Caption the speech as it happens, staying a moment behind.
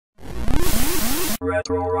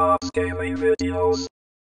Retro Rob's gaming videos.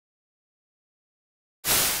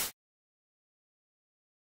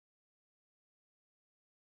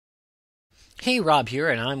 Hey, Rob here,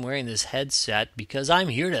 and I'm wearing this headset because I'm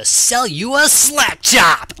here to sell you a slap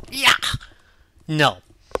chop! Yeah! No,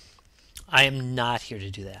 I am not here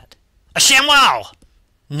to do that. A ShamWow!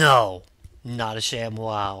 No, not a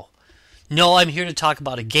ShamWow. No, I'm here to talk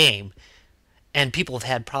about a game, and people have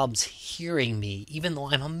had problems hearing me, even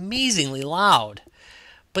though I'm amazingly loud.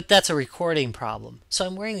 But that's a recording problem, so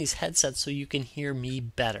I'm wearing these headsets so you can hear me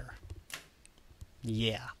better.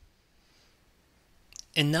 Yeah.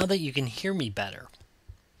 And now that you can hear me better,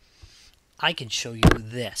 I can show you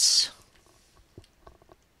this.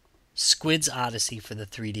 Squids Odyssey for the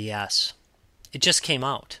 3DS. It just came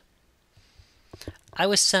out. I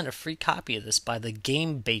was sent a free copy of this by the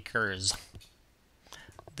Game Bakers.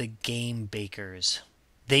 The Game Bakers.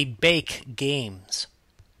 They bake games.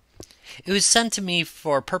 It was sent to me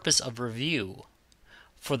for purpose of review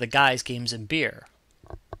for the Guys, Games, and Beer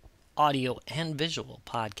audio and visual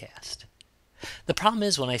podcast. The problem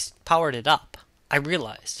is when I powered it up, I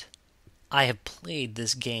realized I have played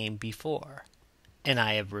this game before, and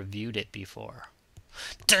I have reviewed it before.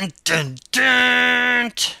 Dun dun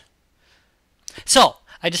dun! So,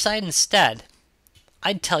 I decided instead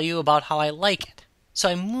I'd tell you about how I like it. So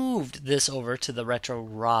I moved this over to the Retro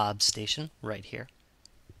Rob station right here.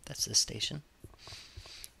 That's this station.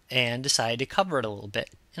 And decided to cover it a little bit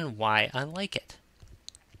and why I like it.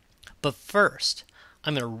 But first,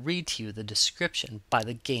 I'm going to read to you the description by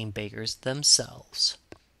the Game Bakers themselves.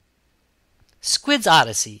 Squids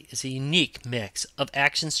Odyssey is a unique mix of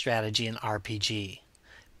action strategy and RPG.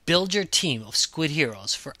 Build your team of squid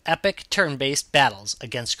heroes for epic turn-based battles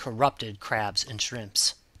against corrupted crabs and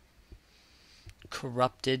shrimps.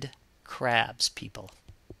 Corrupted crabs, people.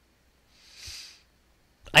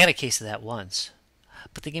 I got a case of that once,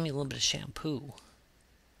 but they gave me a little bit of shampoo,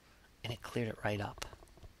 and it cleared it right up.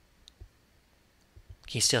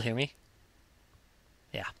 Can you still hear me?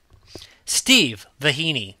 Yeah. Steve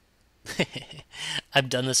Vahini. I've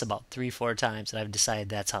done this about 3-4 times, and I've decided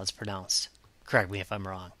that's how it's pronounced. Correct me if I'm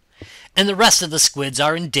wrong. And the rest of the squids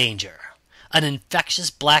are in danger. An infectious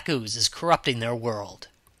black ooze is corrupting their world.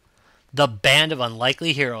 The band of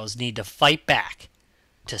unlikely heroes need to fight back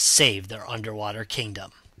to save their underwater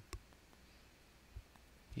kingdom.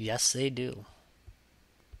 Yes, they do.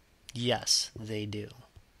 Yes, they do.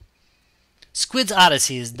 Squids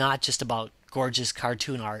Odyssey is not just about gorgeous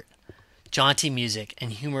cartoon art, jaunty music,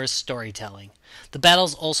 and humorous storytelling. The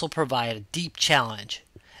battles also provide a deep challenge,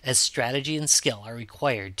 as strategy and skill are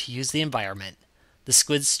required to use the environment, the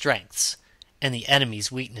squid's strengths, and the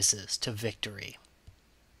enemy's weaknesses to victory.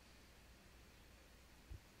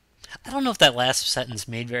 I don't know if that last sentence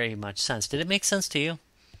made very much sense. Did it make sense to you?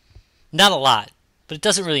 Not a lot, but it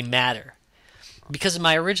doesn't really matter. Because in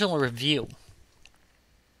my original review,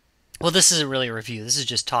 well, this isn't really a review, this is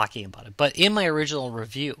just talking about it. But in my original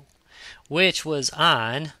review, which was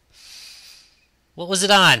on, what was it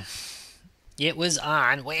on? It was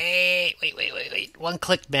on, wait, One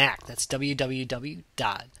Click Mac. That's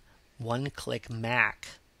www.oneclickmac,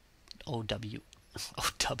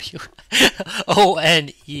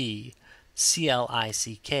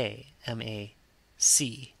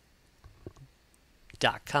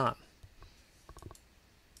 ONECLICKMAC.com.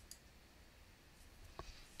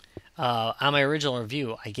 On my original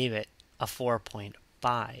review, I gave it a 4.5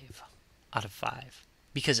 out of 5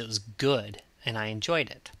 because it was good and I enjoyed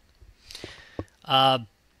it.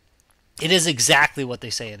 It is exactly what they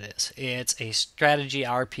say it is. It's a strategy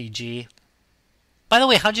RPG. By the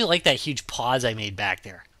way, how'd you like that huge pause I made back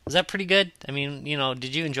there? Was that pretty good? I mean,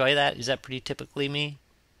 did you enjoy that? Is that pretty typically me?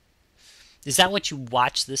 Is that what you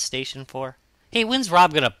watch this station for? Hey, when's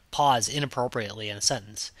Rob going to pause inappropriately in a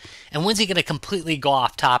sentence? And when's he going to completely go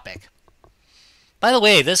off topic? By the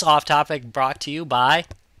way, this off topic brought to you by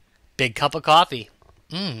Big Cup of Coffee.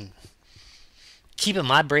 Keeping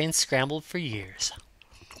my brain scrambled for years.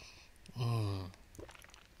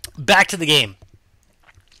 Back to the game.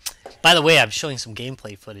 By the way, I'm showing some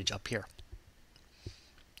gameplay footage up here.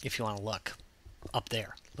 If you want to look. Up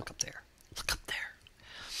there. Look up there. Look up there.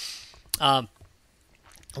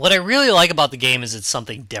 What I really like about the game is it's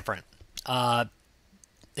something different. I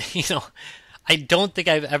don't think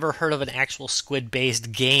I've ever heard of an actual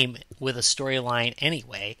squid-based game with a storyline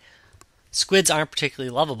anyway. Squids aren't particularly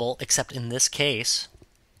lovable, except in this case.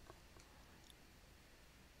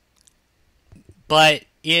 But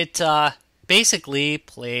it basically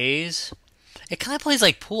plays... It kind of plays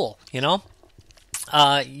like pool, you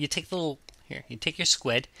take you take your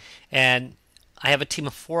squid, and I have a team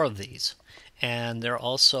of 4 of these. And they're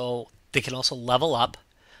also They can also level up.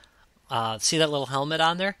 See that little helmet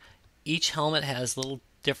on there? Each helmet has little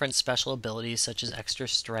different special abilities such as extra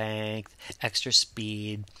strength, extra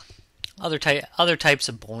speed, other types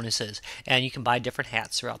of bonuses, and you can buy different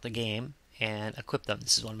hats throughout the game and equip them.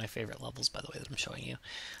 This is one of my favorite levels, by the way, that I'm showing you.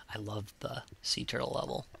 I love the sea turtle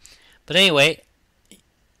level. But anyway,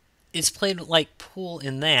 it's played like pool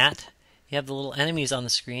in that you have the little enemies on the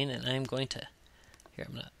screen, and I'm going to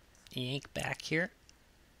I'm gonna yank back here,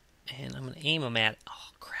 and I'm gonna aim them at. Oh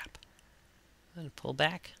crap! I'm gonna pull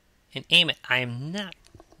back and aim it. I am not.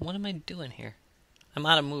 What am I doing here? I'm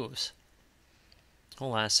out of moves.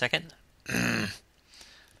 Hold on a second.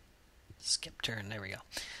 Skip turn. There we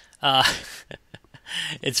go.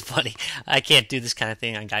 It's funny. I can't do this kind of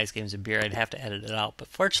thing on Guys, Games, and Beer. I'd have to edit it out. But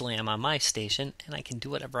fortunately, I'm on my station, and I can do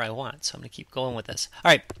whatever I want. So I'm going to keep going with this. All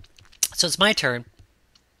right. So it's my turn.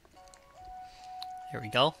 Here we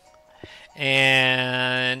go.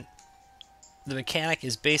 And the mechanic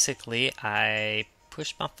is basically I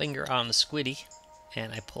push my finger on the squiddy,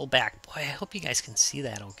 and I pull back. Boy, I hope you guys can see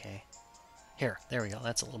that okay. Here. There we go.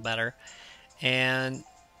 That's a little better. And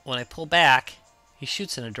when I pull back, he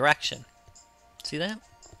shoots in a direction. See that?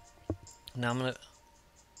 Now I'm going to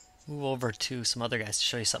move over to some other guys to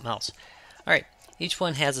show you something else. Alright, each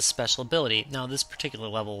one has a special ability. Now this particular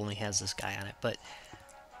level only has this guy on it, but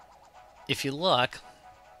if you look,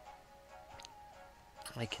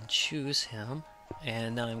 I can choose him,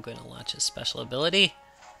 and now I'm going to launch his special ability,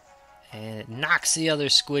 and it knocks the other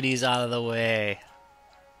squiddies out of the way.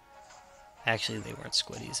 Actually, they weren't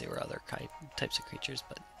squiddies, they were other types of creatures,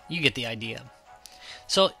 but you get the idea.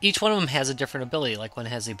 So each one of them has a different ability. Like one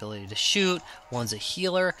has the ability to shoot, one's a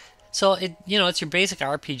healer. So it's your basic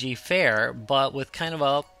RPG fare, but with kind of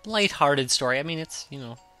a lighthearted story. I mean, it's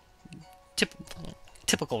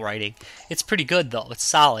typical writing. It's pretty good though. It's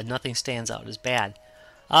solid. Nothing stands out as bad.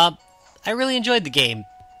 I really enjoyed the game,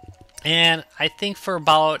 and I think for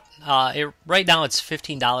about right now it's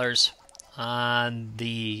 $15 on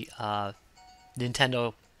the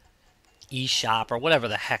Nintendo eShop or whatever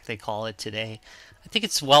the heck they call it today. I think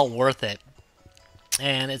it's well worth it,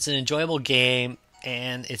 and it's an enjoyable game,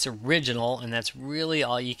 and it's original, and that's really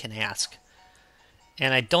all you can ask.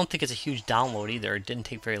 And I don't think it's a huge download either. It didn't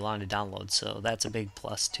take very long to download, so that's a big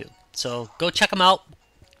plus too. So go check them out.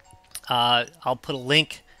 I'll put a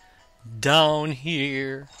link down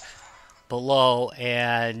here below,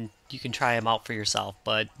 and you can try them out for yourself.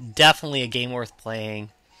 But definitely a game worth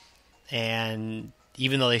playing, and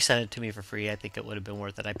even though they sent it to me for free, I think it would have been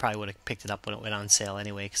worth it. I probably would have picked it up when it went on sale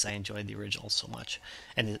anyway because I enjoyed the original so much.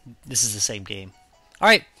 And this is the same game.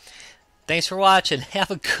 Alright, thanks for watching. Have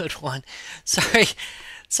a good one.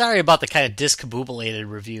 Sorry about the kind of discombobulated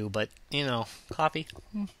review, but, coffee.